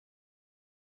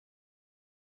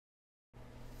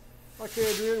Okay,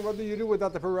 Adrian, what do you do with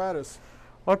that apparatus?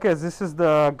 Okay, this is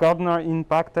the Gardner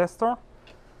impact tester.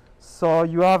 So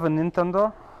you have an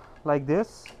intender like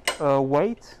this,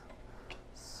 weight.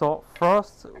 So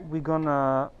first we're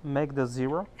gonna make the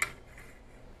zero.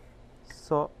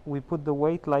 So we put the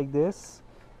weight like this,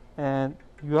 and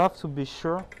you have to be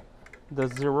sure the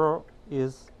zero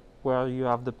is where you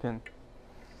have the pin.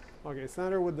 Okay,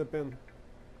 center with the pin.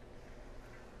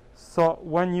 So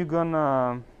when you're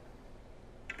gonna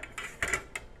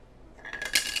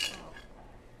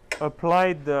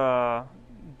apply the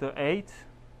 8,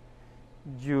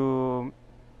 you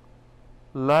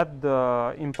let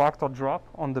the impactor drop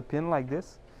on the pin like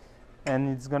this, and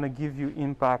it's gonna give you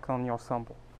impact on your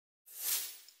sample.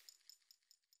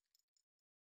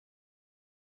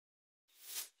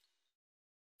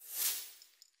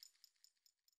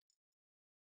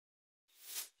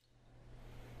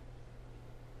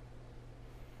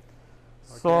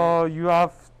 So you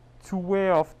have two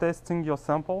ways of testing your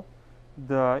sample,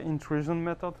 the intrusion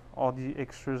method or the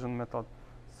extrusion method.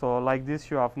 So like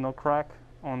this you have no crack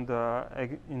on the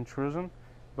intrusion,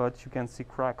 but you can see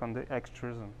crack on the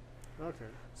extrusion. Okay.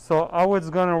 So how it's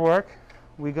gonna work,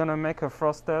 we're gonna make a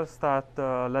first test at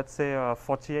let's say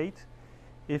 48.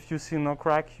 If you see no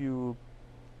crack, you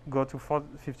go to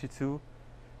 52,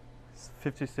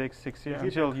 56, 60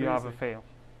 until you have a fail.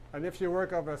 And if you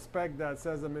work off a spec that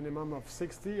says a minimum of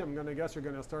 60, I'm going to guess you're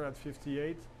going to start at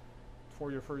 58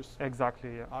 for your first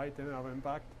Exactly, yeah. item of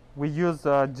impact. We use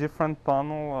a different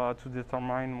panel to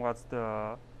determine what's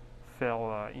the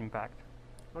fail impact.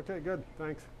 Okay, good.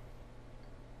 Thanks.